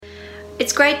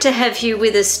It's great to have you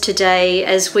with us today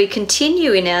as we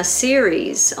continue in our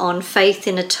series on faith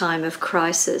in a time of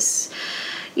crisis.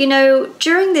 You know,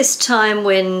 during this time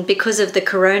when, because of the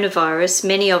coronavirus,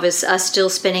 many of us are still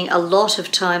spending a lot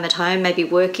of time at home, maybe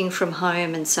working from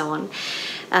home and so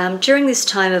on, during this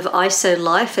time of ISO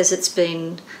life, as it's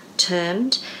been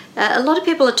termed, a lot of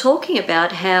people are talking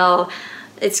about how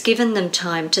it's given them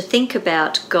time to think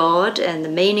about God and the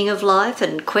meaning of life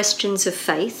and questions of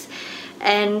faith.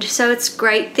 And so it's a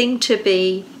great thing to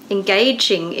be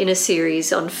engaging in a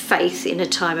series on faith in a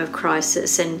time of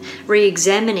crisis and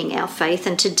re-examining our faith.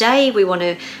 And today we want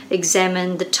to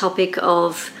examine the topic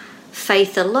of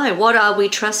faith alone. What are we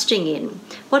trusting in?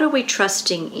 What are we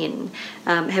trusting in?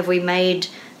 Have we made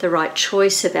the right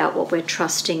choice about what we're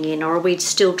trusting in, or are we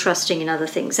still trusting in other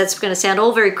things? That's going to sound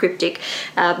all very cryptic.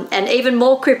 And even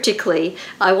more cryptically,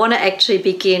 I want to actually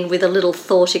begin with a little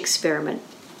thought experiment.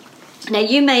 Now,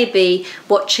 you may be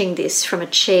watching this from a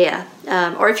chair,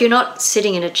 or if you're not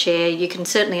sitting in a chair, you can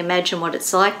certainly imagine what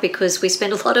it's like because we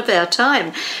spend a lot of our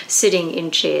time sitting in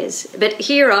chairs. But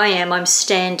here I am, I'm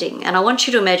standing, and I want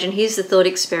you to imagine, here's the thought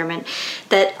experiment,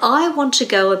 that I want to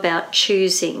go about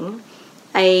choosing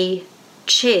a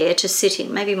chair to sit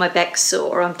in. Maybe my back's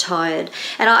sore or I'm tired.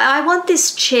 And I want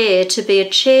this chair to be a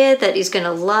chair that is going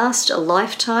to last a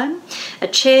lifetime, a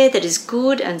chair that is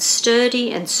good and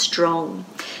sturdy and strong,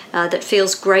 that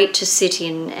feels great to sit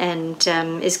in and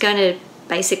is going to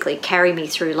basically carry me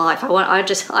through life. I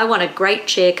want a great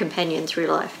chair companion through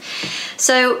life.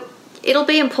 So it'll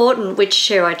be important which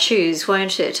chair I choose,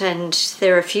 won't it? And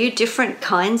there are a few different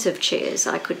kinds of chairs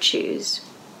I could choose.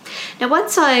 Now,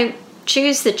 once I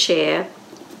choose the chair,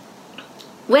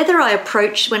 when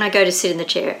I go to sit in the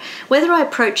chair, whether I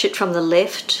approach it from the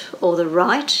left or the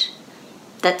right,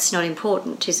 that's not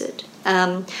important, is it?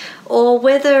 Or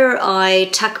whether I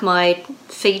tuck my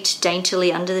feet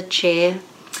daintily under the chair,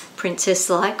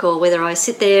 princess-like, or whether I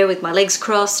sit there with my legs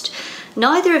crossed,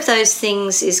 neither of those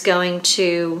things is going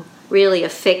to really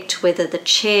affect whether the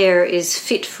chair is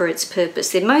fit for its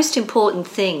purpose. The most important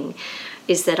thing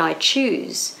is that I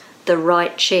choose the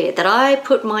right chair, that I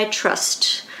put my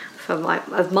trust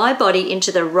of my body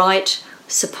into the right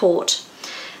support.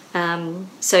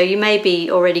 So you may be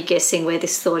already guessing where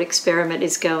this thought experiment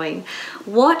is going.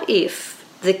 What if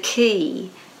the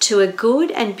key to a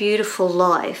good and beautiful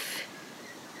life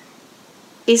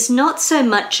is not so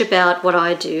much about what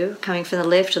I do, coming from the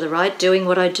left or the right, doing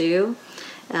what I do,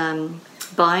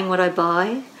 buying what I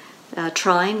buy,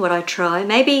 trying what I try?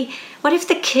 Maybe, what if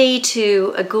the key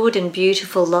to a good and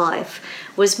beautiful life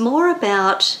was more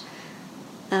about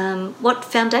what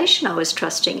foundation I was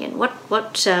trusting in,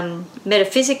 what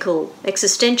metaphysical,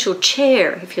 existential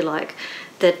chair, if you like,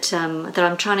 that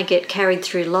I'm trying to get carried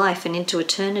through life and into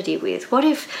eternity with? What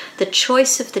if the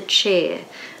choice of the chair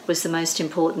was the most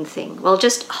important thing? Well,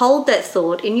 just hold that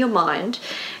thought in your mind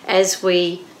as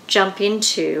we jump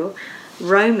into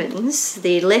Romans,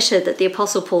 the letter that the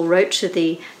Apostle Paul wrote to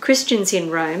the Christians in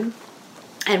Rome.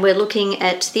 And we're looking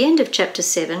at the end of chapter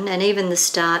 7 and even the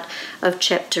start of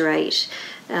chapter 8.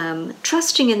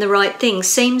 Trusting in the right thing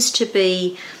seems to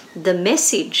be the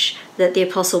message that the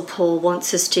Apostle Paul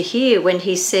wants us to hear when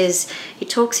he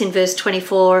talks in verse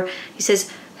 24, he says,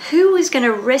 "Who is going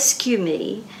to rescue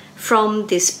me from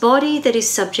this body that is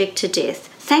subject to death?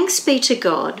 Thanks be to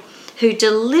God who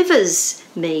delivers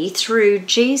me through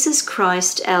Jesus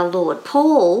Christ our Lord."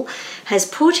 Paul has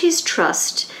put his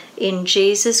trust in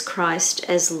Jesus Christ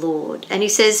as Lord. And he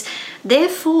says,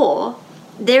 "Therefore,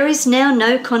 there is now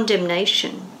no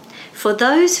condemnation for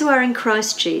those who are in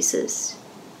Christ Jesus,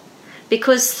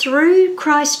 because through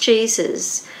Christ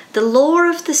Jesus, the law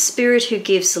of the Spirit who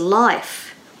gives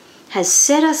life has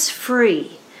set us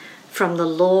free from the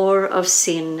law of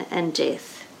sin and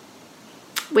death."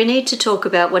 We need to talk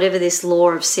about whatever this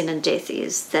law of sin and death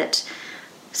is that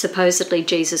supposedly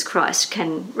Jesus Christ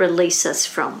can release us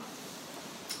from.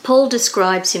 Paul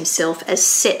describes himself as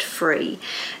set free,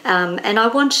 and I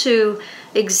want to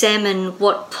examine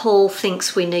what Paul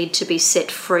thinks we need to be set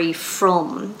free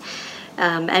from,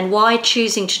 and why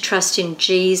choosing to trust in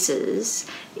Jesus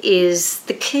is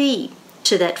the key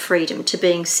to that freedom, to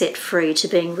being set free, to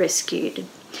being rescued.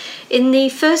 In the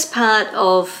first part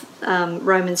of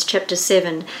Romans chapter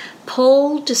 7,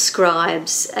 Paul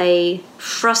describes a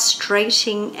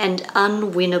frustrating and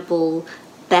unwinnable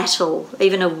battle,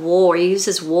 even a war. He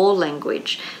uses war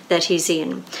language that he's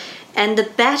in. And the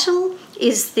battle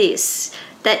is this,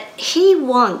 that he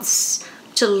wants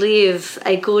to live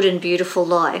a good and beautiful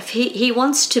life. He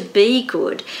wants to be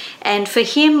good. And for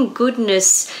him,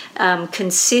 goodness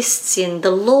consists in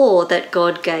the law that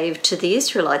God gave to the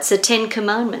Israelites, the 10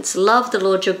 Commandments. Love the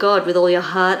Lord your God with all your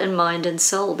heart and mind and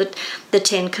soul. But the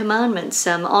 10 Commandments,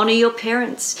 honour your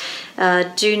parents.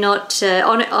 Do not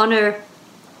honour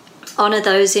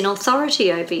those in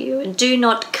authority over you, and do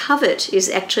not covet is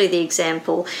actually the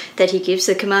example that he gives,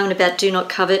 the commandment about do not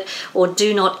covet or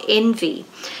do not envy.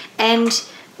 And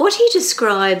what he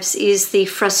describes is the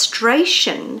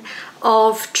frustration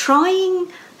of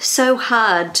trying so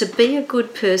hard to be a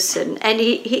good person. And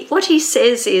what he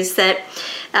says is that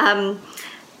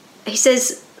he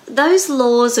says those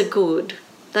laws are good.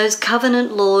 Those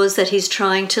covenant laws that he's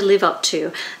trying to live up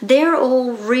to, they're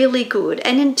all really good.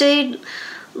 And indeed,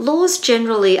 laws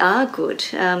generally are good.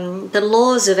 The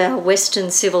laws of our Western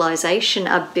civilization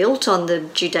are built on the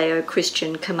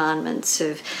Judeo-Christian commandments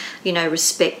of,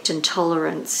 respect and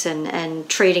tolerance and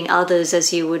treating others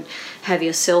as you would have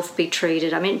yourself be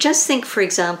treated. I mean, just think, for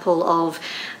example, of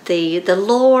the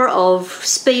law of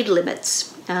speed limits.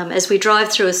 As we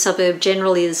drive through a suburb,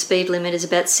 generally the speed limit is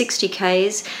about 60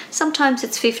 k's. Sometimes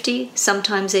it's 50,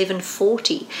 sometimes even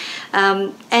 40.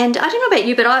 And I don't know about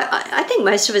you, but I think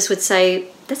most of us would say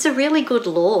that's a really good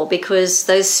law, because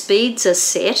those speeds are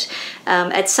set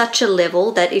at such a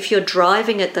level that if you're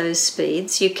driving at those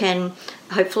speeds, you can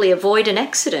hopefully avoid an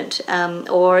accident,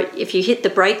 or if you hit the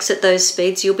brakes at those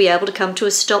speeds, you'll be able to come to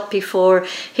a stop before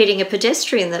hitting a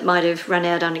pedestrian that might have run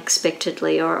out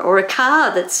unexpectedly, or a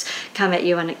car that's come at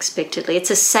you unexpectedly.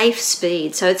 It's a safe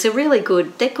speed, so it's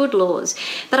they're good laws.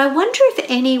 But I wonder if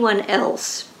anyone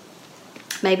else,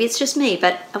 maybe it's just me,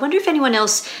 but I wonder if anyone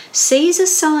else sees a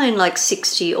sign like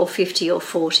 60 or 50 or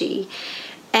 40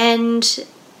 and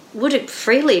would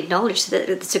freely acknowledge that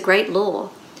it's a great law,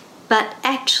 but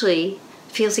actually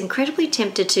feels incredibly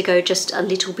tempted to go just a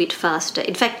little bit faster.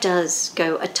 In fact, does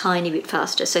go a tiny bit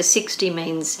faster. So 60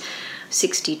 means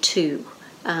 62,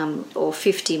 or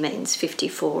 50 means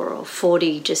 54, or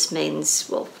 40 just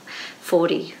means,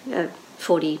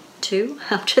 42.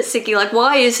 I'm just thinking,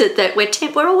 why is it that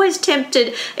we're always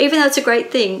tempted, even though it's a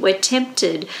great thing, we're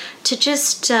tempted to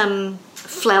just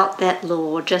flout that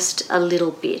law just a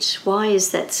little bit. Why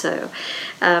is that so?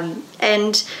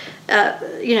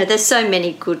 There's so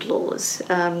many good laws.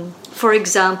 For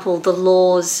example, the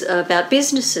laws about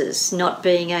businesses not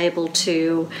being able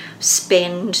to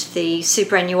spend the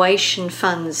superannuation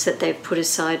funds that they've put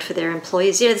aside for their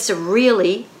employees. It's a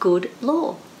really good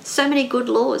law. So many good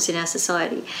laws in our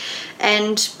society.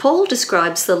 And Paul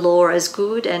describes the law as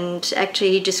good, and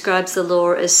actually he describes the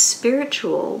law as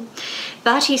spiritual.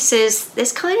 But he says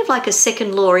there's kind of like a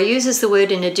second law. He uses the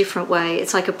word in a different way.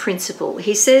 It's like a principle.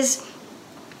 He says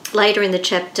later in the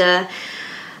chapter,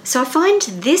 so I find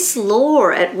this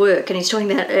law at work, and he's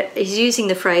using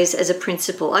the phrase as a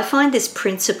principle. I find this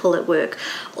principle at work.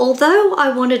 Although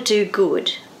I want to do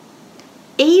good,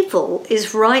 evil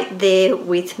is right there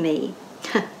with me.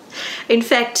 In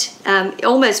fact,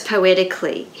 almost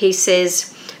poetically, he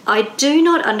says, I do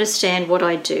not understand what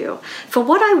I do. For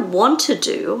what I want to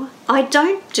do, I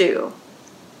don't do.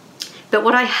 But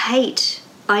what I hate,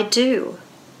 I do.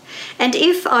 And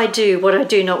if I do what I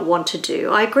do not want to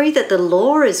do, I agree that the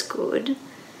law is good.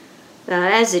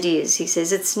 As it is, he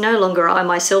says, it's no longer I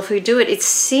myself who do it. It's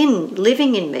sin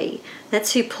living in me.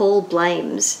 That's who Paul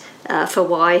blames for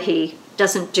why he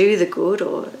doesn't do the good,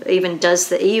 or even does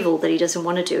the evil that he doesn't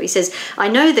want to do. He says, I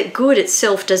know that good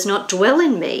itself does not dwell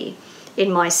in me,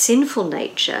 in my sinful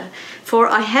nature, for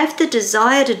I have the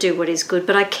desire to do what is good,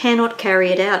 but I cannot carry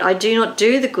it out. I do not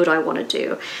do the good I want to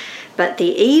do, but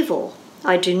the evil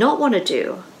I do not want to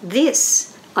do,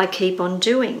 this I keep on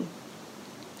doing.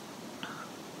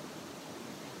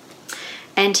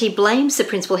 And he blames the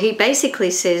principle. He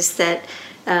basically says that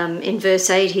in verse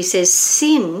 8, he says,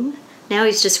 sin, now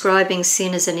he's describing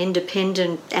sin as an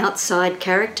independent outside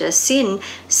character. Sin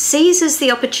seizes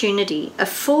the opportunity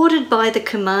afforded by the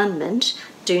commandment,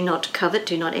 do not covet,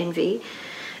 do not envy,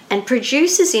 and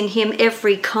produces in him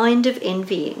every kind of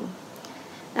envying.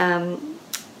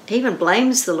 He even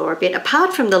blames the law a bit.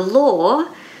 Apart from the law,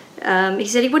 he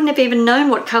said he wouldn't have even known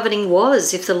what coveting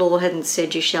was if the law hadn't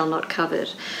said you shall not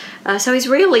covet. So he's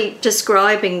really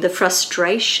describing the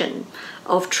frustration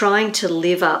of trying to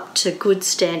live up to good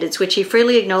standards, which he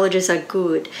freely acknowledges are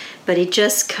good, but he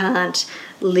just can't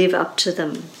live up to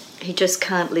them. He just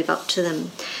can't live up to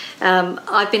them.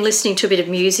 I've been listening to a bit of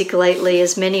music lately,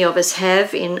 as many of us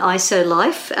have in ISO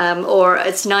life, or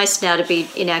it's nice now to be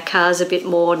in our cars a bit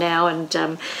more now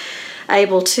and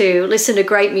able to listen to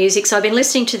great music. So I've been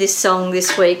listening to this song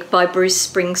this week by Bruce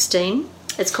Springsteen.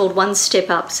 It's called One Step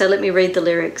Up. So let me read the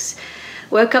lyrics.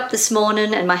 Woke up this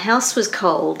morning and my house was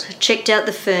cold. Checked out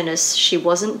the furnace, she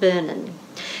wasn't burning.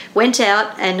 Went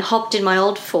out and hopped in my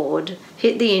old Ford,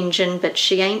 hit the engine, but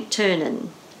she ain't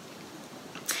turning.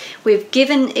 We've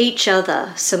given each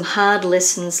other some hard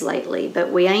lessons lately,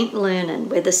 but we ain't learning.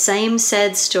 We're the same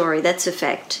sad story, that's a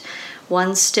fact.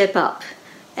 1 step up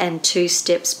and 2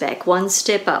 steps back. 1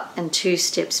 step up and 2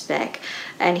 steps back.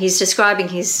 And he's describing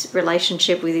his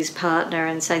relationship with his partner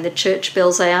and saying, the church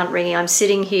bells, they aren't ringing. I'm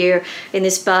sitting here in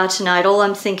this bar tonight. All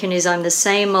I'm thinking is I'm the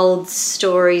same old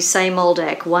story, same old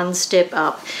act. 1 step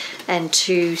up and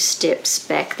 2 steps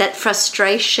back. That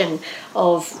frustration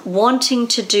of wanting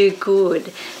to do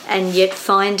good and yet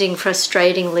finding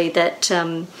frustratingly that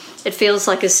it feels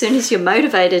like as soon as you're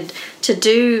motivated to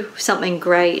do something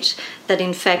great, that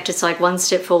in fact it's like 1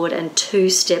 step forward and 2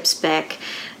 steps back.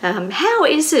 How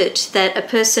is it that a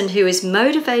person who is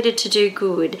motivated to do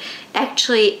good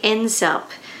actually ends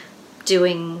up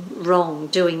doing wrong,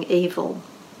 doing evil?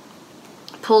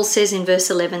 Paul says in verse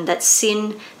 11 that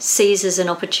sin seizes an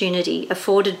opportunity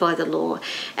afforded by the law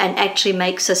and actually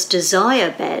makes us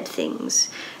desire bad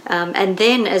things. And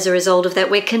then as a result of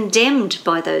that, we're condemned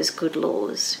by those good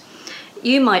laws.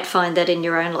 You might find that in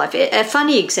your own life. A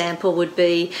funny example would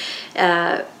be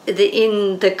in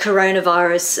the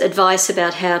coronavirus advice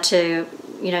about how to,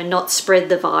 not spread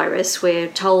the virus. We're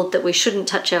told that we shouldn't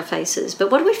touch our faces. But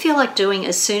what do we feel like doing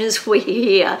as soon as we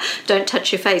hear, don't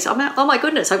touch your face? Oh my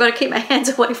goodness, I've got to keep my hands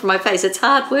away from my face. It's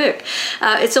hard work.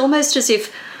 It's almost as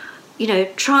if,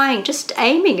 trying, just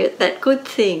aiming at that good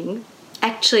thing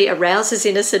actually arouses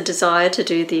in us a desire to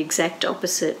do the exact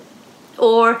opposite.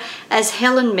 Or, as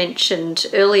Helen mentioned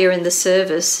earlier in the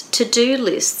service, to-do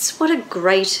lists. What a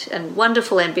great and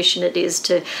wonderful ambition it is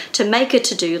to make a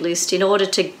to-do list in order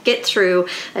to get through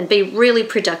and be really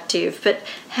productive. But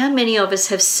how many of us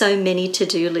have so many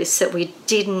to-do lists that we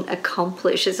didn't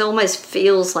accomplish? It almost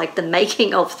feels like the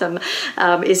making of them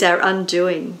is our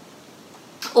undoing.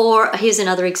 Or here's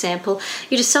another example.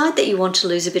 You decide that you want to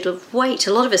lose a bit of weight.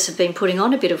 A lot of us have been putting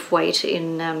on a bit of weight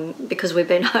because we've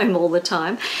been home all the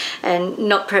time and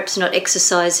perhaps not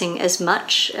exercising as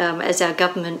much as our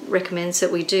government recommends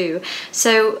that we do.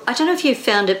 So I don't know if you've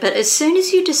found it, but as soon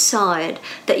as you decide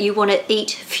that you want to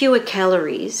eat fewer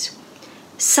calories,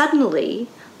 suddenly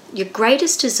your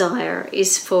greatest desire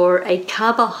is for a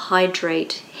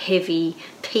carbohydrate-heavy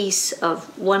piece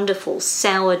of wonderful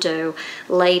sourdough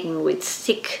laden with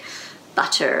thick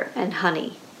butter and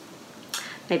honey.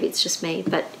 Maybe it's just me,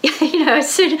 but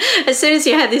as soon as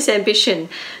you have this ambition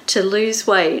to lose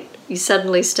weight, you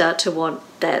suddenly start to want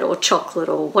that, or chocolate,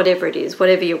 or whatever it is,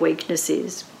 whatever your weakness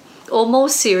is. Or more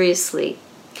seriously,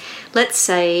 let's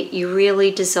say you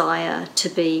really desire to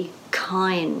be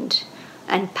kind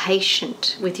and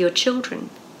patient with your children.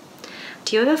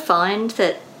 Do you ever find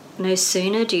that no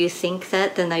sooner do you think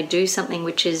that than they do something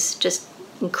which is just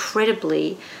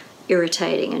incredibly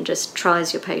irritating and just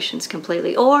tries your patience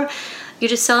completely? Or you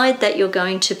decide that you're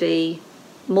going to be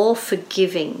more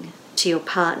forgiving to your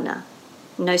partner.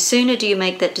 No sooner do you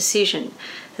make that decision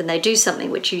than they do something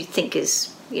which you think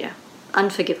is,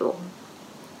 unforgivable.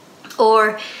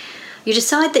 Or you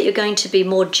decide that you're going to be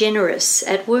more generous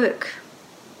at work.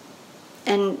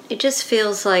 And it just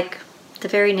feels like the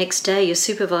very next day your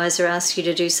supervisor asks you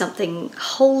to do something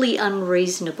wholly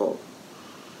unreasonable.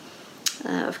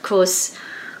 Of course,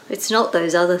 it's not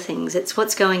those other things. It's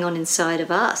what's going on inside of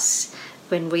us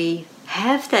when we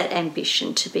have that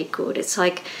ambition to be good. It's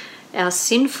like our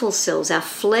sinful selves, our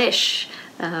flesh,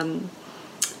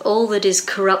 all that is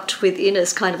corrupt within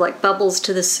us kind of like bubbles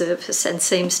to the surface and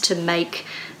seems to make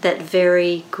that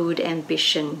very good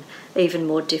ambition even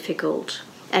more difficult.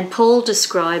 And Paul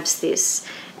describes this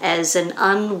as an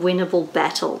unwinnable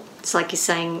battle. It's like he's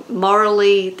saying,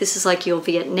 morally, this is like your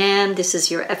Vietnam, this is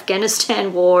your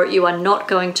Afghanistan war. You are not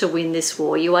going to win this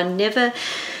war. You are never,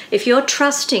 if you're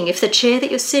trusting, if the chair that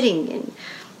you're sitting in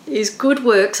is good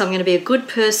works, I'm going to be a good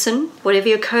person, whatever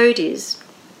your code is,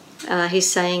 he's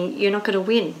saying you're not going to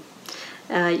win.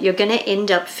 You're going to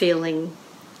end up feeling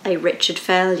a wretched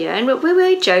failure. And when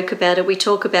we joke about it, we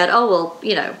talk about,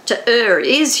 to err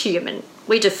is human.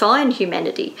 We define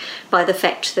humanity by the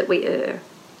fact that we err.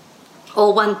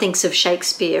 Or one thinks of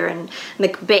Shakespeare and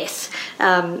Macbeth.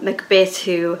 Macbeth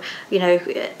who,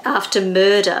 after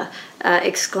murder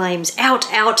exclaims,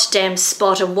 "Out, out, damn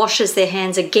spot," and washes their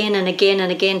hands again and again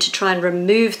and again to try and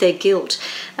remove their guilt.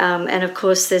 And of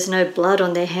course there's no blood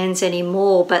on their hands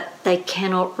anymore, but they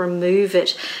cannot remove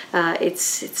it.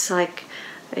 It's like,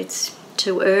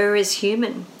 to err is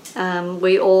human.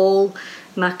 We all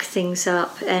muck things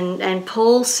up. And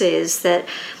Paul says that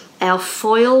our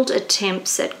foiled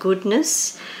attempts at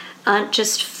goodness aren't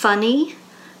just funny,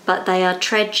 but they are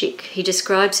tragic. He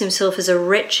describes himself as a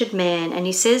wretched man, and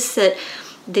he says that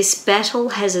this battle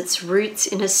has its roots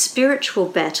in a spiritual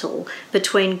battle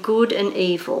between good and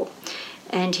evil.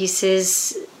 And he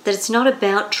says that it's not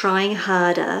about trying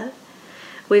harder.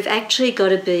 We've actually got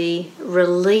to be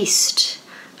released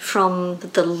from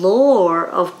the law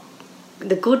of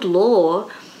the good law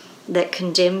that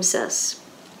condemns us.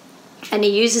 And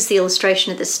he uses the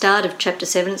illustration at the start of chapter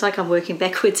 7. It's like I'm working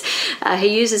backwards.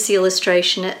 He uses the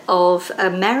illustration of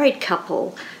a married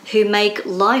couple who make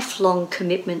lifelong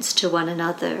commitments to one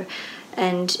another.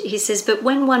 And he says, but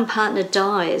when one partner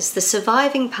dies, the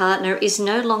surviving partner is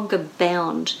no longer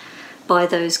bound by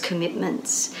those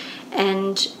commitments.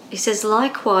 And he says,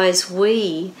 likewise,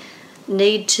 we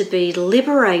need to be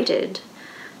liberated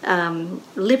from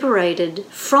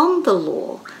the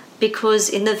law, because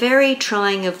in the very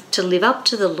trying to live up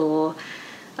to the law,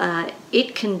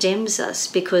 it condemns us,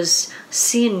 because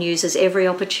sin uses every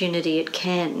opportunity it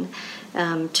can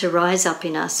to rise up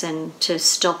in us and to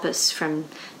stop us from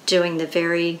doing the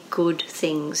very good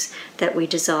things that we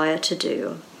desire to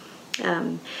do.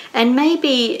 And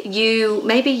maybe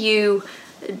you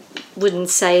wouldn't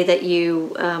say that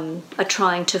you are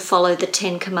trying to follow the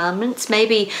 10 Commandments.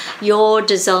 Maybe your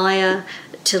desire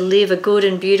to live a good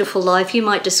and beautiful life, you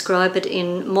might describe it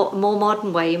in more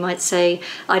modern way. You might say,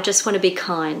 I just want to be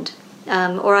kind,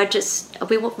 or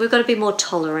we've got to be more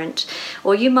tolerant.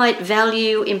 Or you might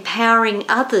value empowering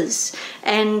others.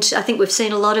 And I think we've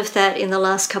seen a lot of that in the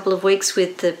last couple of weeks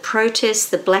with the protests,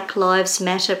 the Black Lives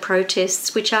Matter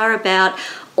protests, which are about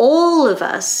all of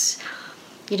us,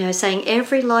 saying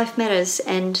every life matters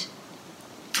and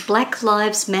Black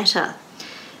Lives Matter.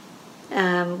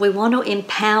 We want to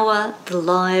empower the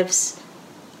lives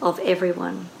of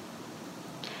everyone.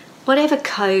 Whatever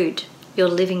code you're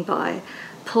living by,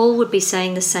 Paul would be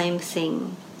saying the same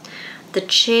thing. The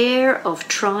chair of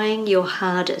trying your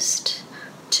hardest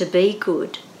to be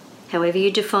good, however you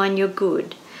define your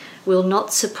good, will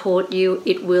not support you.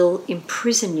 It will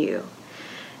imprison you.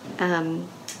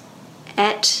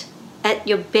 At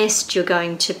your best, you're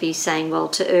going to be saying, well,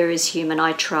 to err is human,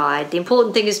 I tried. The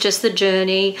important thing is just the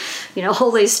journey,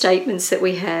 all these statements that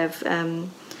we have.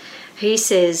 He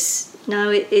says,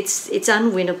 no, it's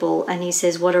unwinnable. And he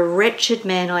says, what a wretched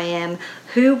man I am.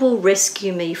 Who will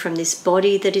rescue me from this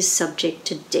body that is subject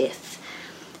to death?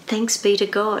 Thanks be to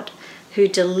God, who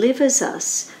delivers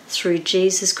us through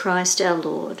Jesus Christ our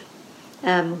Lord.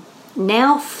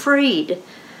 Now freed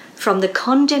from the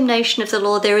condemnation of the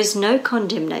law, there is no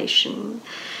condemnation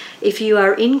if you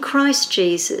are in Christ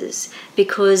Jesus,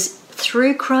 because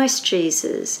through Christ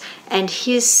Jesus and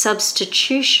his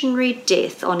substitutionary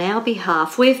death on our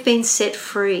behalf, we've been set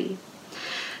free.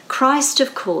 Christ,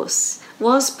 of course,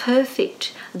 was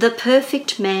perfect, the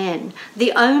perfect man,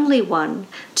 the only one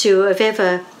to have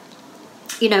ever,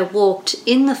 walked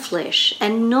in the flesh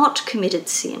and not committed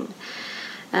sin.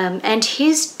 And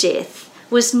his death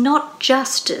was not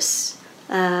justice.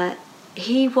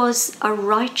 He was a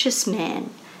righteous man.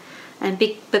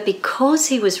 But because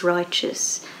he was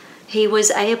righteous, he was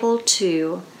able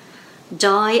to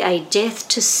die a death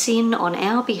to sin on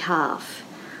our behalf,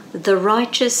 the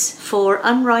righteous for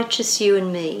unrighteous you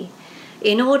and me,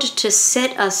 in order to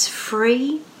set us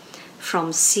free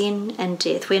from sin and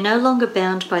death. We're no longer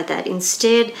bound by that.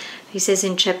 Instead, he says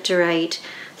in chapter 8,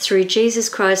 through Jesus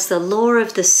Christ, the law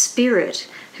of the Spirit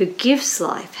who gives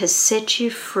life has set you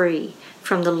free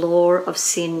from the law of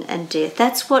sin and death.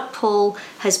 That's what Paul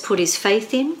has put his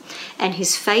faith in, and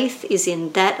his faith is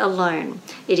in that alone.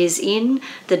 It is in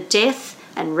the death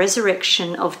and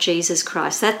resurrection of Jesus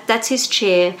Christ. That's his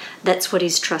chair. That's what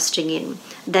he's trusting in.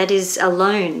 That is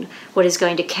alone what is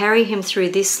going to carry him through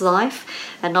this life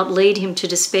and not lead him to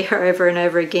despair over and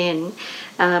over again,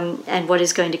 and what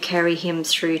is going to carry him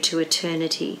through to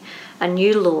eternity. A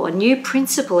new law, a new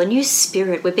principle, a new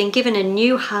spirit. We've been given a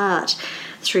new heart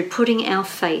through putting our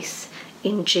faith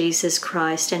in Jesus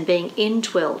Christ and being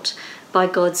indwelt by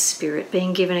God's Spirit,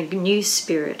 being given a new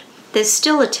spirit. There's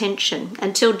still a tension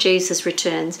until Jesus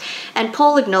returns. And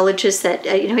Paul acknowledges that,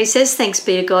 he says, thanks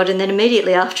be to God. And then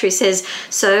immediately after he says,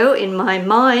 so in my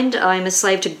mind, I'm a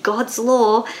slave to God's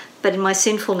law, but in my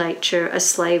sinful nature, a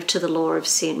slave to the law of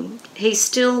sin. He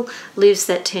still lives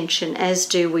that tension, as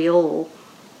do we all.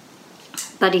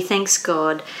 But he thanks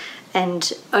God, and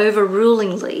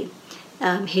overrulingly,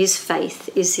 his faith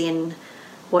is in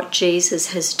what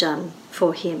Jesus has done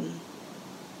for him.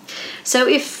 So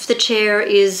if the chair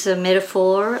is a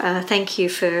metaphor, thank you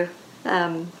for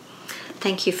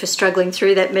struggling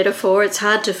through that metaphor. It's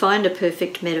hard to find a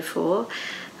perfect metaphor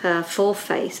for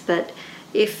faith, but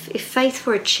if faith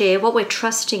were a chair, what we're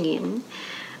trusting in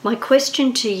My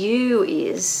question to you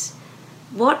is,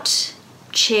 what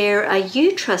chair are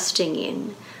you trusting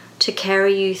in to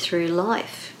carry you through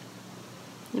life?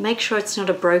 Make sure it's not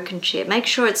a broken chair. Make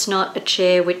sure it's not a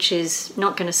chair which is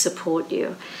not going to support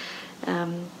you.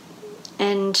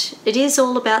 And it is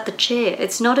all about the chair.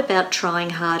 It's not about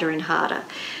trying harder and harder.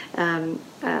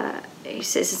 He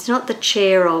says it's not the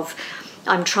chair of,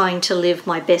 I'm trying to live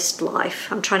my best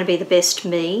life. I'm trying to be the best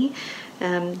me.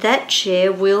 That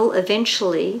chair will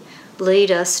eventually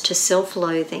lead us to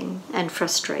self-loathing and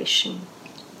frustration.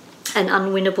 An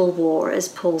unwinnable war, as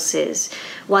Paul says.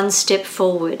 1 step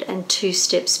forward and 2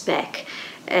 steps back,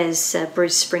 as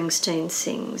Bruce Springsteen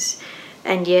sings.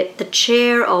 And yet the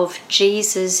chair of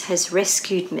Jesus has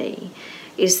rescued me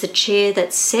is the chair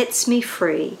that sets me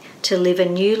free to live a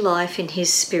new life in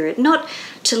his Spirit. Not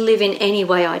to live in any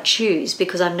way I choose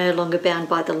because I'm no longer bound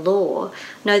by the law.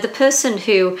 No, the person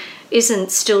who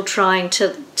isn't still trying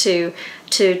to do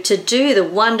the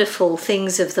wonderful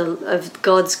things of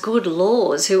God's good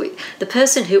laws, the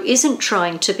person who isn't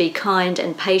trying to be kind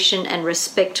and patient and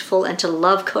respectful and to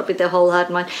love God with their whole heart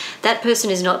and mind, that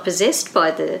person is not possessed by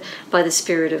the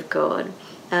Spirit of God.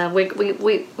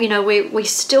 We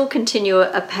still continue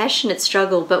a passionate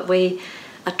struggle, but we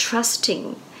are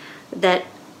trusting that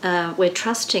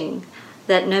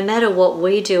no matter what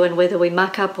we do and whether we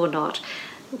muck up or not,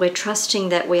 we're trusting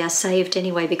that we are saved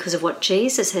anyway because of what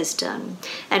Jesus has done.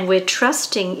 And we're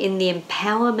trusting in the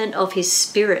empowerment of his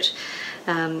Spirit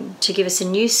to give us a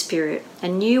new spirit, a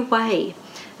new way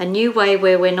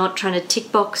where we're not trying to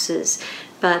tick boxes,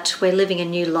 but we're living a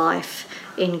new life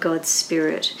in God's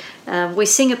Spirit. We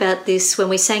sing about this when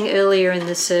we sang earlier in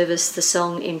the service the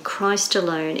song, In Christ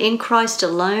Alone. In Christ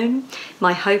alone,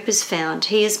 my hope is found.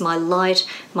 He is my light,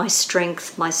 my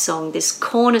strength, my song, this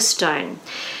cornerstone,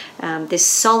 this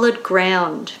solid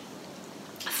ground,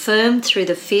 firm through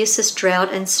the fiercest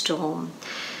drought and storm.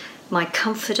 My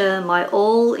comforter, my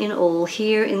all in all,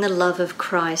 here in the love of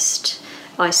Christ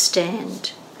I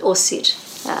stand or sit,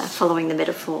 following the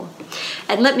metaphor.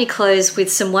 And let me close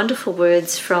with some wonderful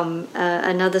words from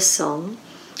another song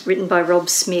written by Rob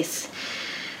Smith,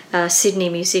 Sydney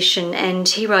musician, and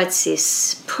he writes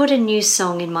this: put a new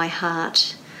song in my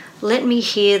heart, let me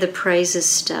hear the praises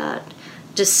start.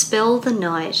 Dispel the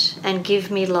night and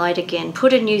give me light again.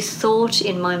 Put a new thought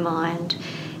in my mind.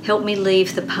 Help me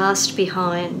leave the past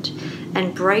behind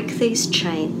and break these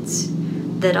chains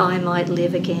that I might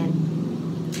live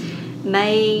again.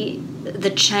 May the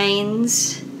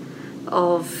chains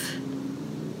of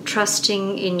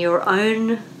trusting in your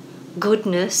own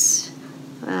goodness,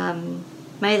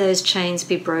 may those chains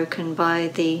be broken by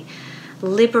the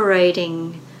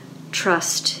liberating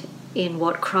trust in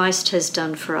what Christ has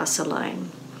done for us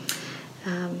alone.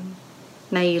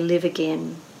 May you live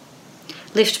again.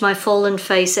 Lift my fallen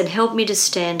face and help me to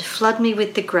stand. Flood me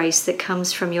with the grace that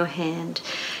comes from your hand.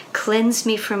 Cleanse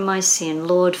me from my sin.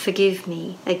 Lord, forgive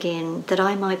me again, that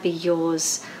I might be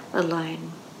yours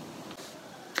alone.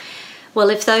 Well,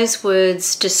 if those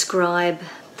words describe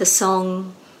the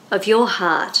song of your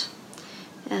heart,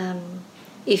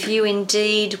 if you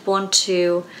indeed want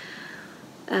to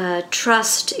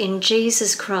trust in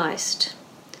Jesus Christ,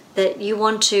 that you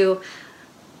want to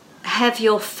have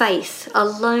your faith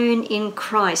alone in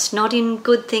Christ, not in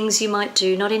good things you might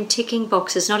do, not in ticking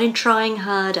boxes, not in trying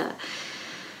harder,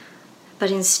 but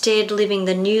instead living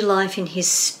the new life in his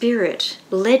Spirit,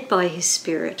 led by his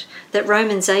Spirit, that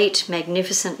Romans 8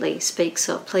 magnificently speaks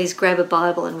of. Please grab a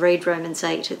Bible and read Romans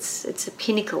 8. It's a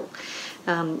pinnacle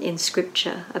in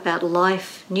Scripture about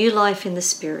life, new life in the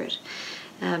Spirit.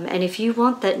 And if you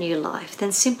want that new life,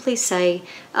 then simply say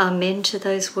amen to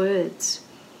those words.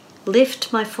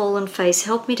 Lift my fallen face,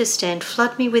 help me to stand,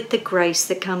 flood me with the grace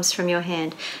that comes from your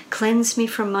hand, cleanse me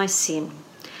from my sin.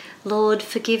 Lord,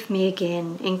 forgive me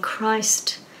again in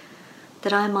Christ,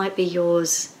 that I might be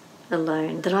yours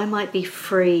alone, that I might be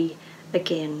free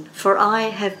again. For I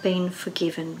have been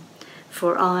forgiven,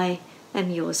 for I am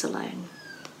yours alone.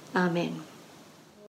 Amen.